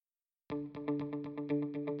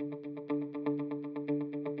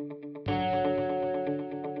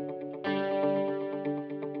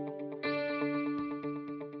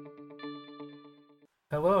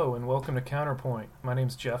Hello and welcome to Counterpoint. My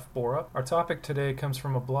name's Jeff Borup. Our topic today comes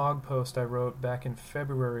from a blog post I wrote back in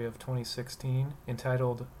February of 2016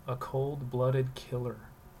 entitled A Cold-Blooded Killer.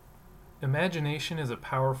 Imagination is a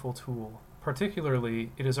powerful tool.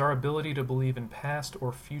 Particularly, it is our ability to believe in past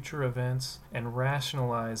or future events and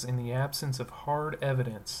rationalize in the absence of hard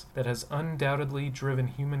evidence that has undoubtedly driven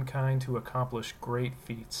humankind to accomplish great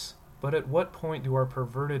feats. But at what point do our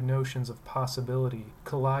perverted notions of possibility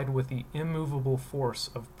collide with the immovable force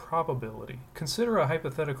of probability? Consider a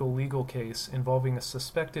hypothetical legal case involving a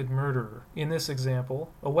suspected murderer. In this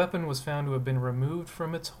example, a weapon was found to have been removed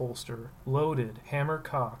from its holster, loaded, hammer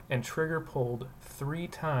cocked, and trigger pulled 3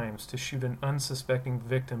 times to shoot an unsuspecting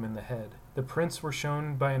victim in the head. The prints were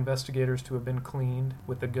shown by investigators to have been cleaned,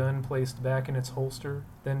 with the gun placed back in its holster,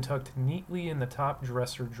 then tucked neatly in the top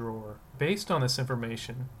dresser drawer. Based on this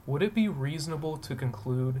information, would it be reasonable to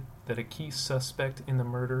conclude that a key suspect in the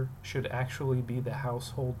murder should actually be the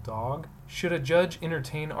household dog? Should a judge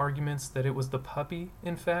entertain arguments that it was the puppy,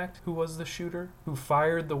 in fact, who was the shooter, who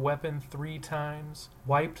fired the weapon 3 times,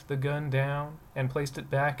 wiped the gun down, and placed it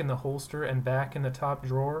back in the holster and back in the top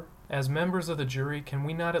drawer? As members of the jury, can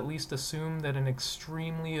we not at least assume that an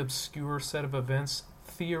extremely obscure set of events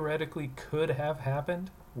theoretically could have happened?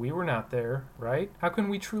 We were not there, right? How can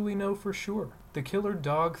we truly know for sure? The killer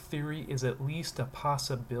dog theory is at least a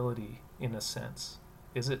possibility, in a sense.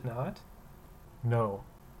 Is it not? No.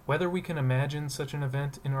 Whether we can imagine such an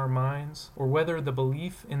event in our minds, or whether the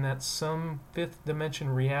belief in that some fifth dimension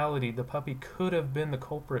reality the puppy could have been the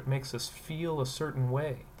culprit makes us feel a certain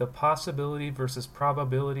way, the possibility versus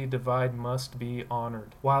probability divide must be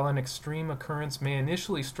honored. While an extreme occurrence may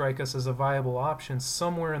initially strike us as a viable option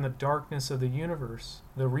somewhere in the darkness of the universe,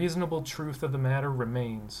 the reasonable truth of the matter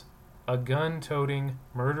remains. A gun-toting,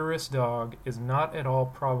 murderous dog is not at all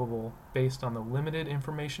probable based on the limited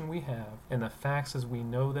information we have and the facts as we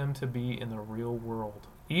know them to be in the real world.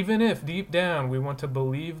 Even if deep down we want to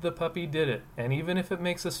believe the puppy did it, and even if it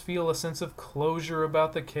makes us feel a sense of closure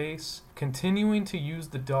about the case, continuing to use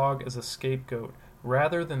the dog as a scapegoat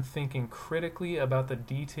rather than thinking critically about the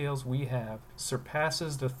details we have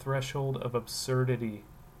surpasses the threshold of absurdity.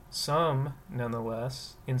 Some,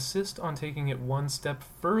 nonetheless, insist on taking it one step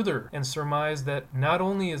further and surmise that not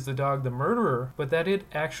only is the dog the murderer, but that it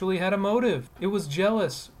actually had a motive. It was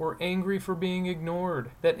jealous or angry for being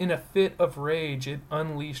ignored, that in a fit of rage it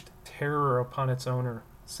unleashed terror upon its owner.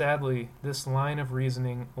 Sadly, this line of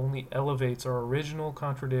reasoning only elevates our original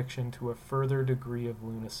contradiction to a further degree of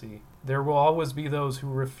lunacy. There will always be those who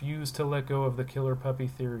refuse to let go of the killer puppy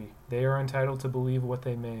theory. They are entitled to believe what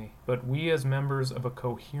they may. But we as members of a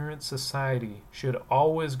coherent society should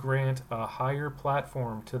always grant a higher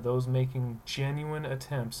platform to those making genuine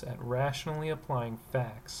attempts at rationally applying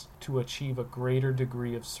facts to achieve a greater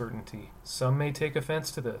degree of certainty. Some may take offense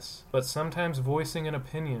to this, but sometimes voicing an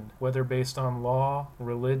opinion, whether based on law,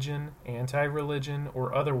 religion, anti-religion,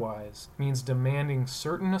 or otherwise, means demanding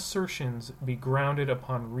certain assertions be grounded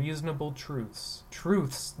upon reasonable truths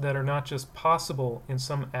that are not just possible in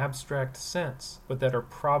some abstract sense, but that are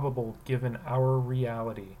probable given our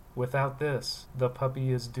reality. Without this, the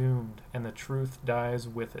puppy is doomed, and the truth dies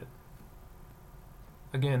with it.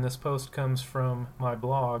 Again, this post comes from my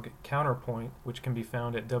blog, Counterpoint, which can be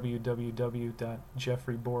found at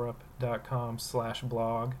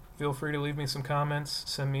www.jeffreyborup.com/blog. Feel free to leave me some comments,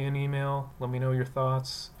 send me an email, let me know your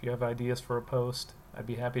thoughts. If you have ideas for a post, I'd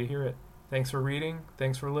be happy to hear it. Thanks for reading,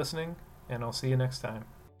 thanks for listening, and I'll see you next time.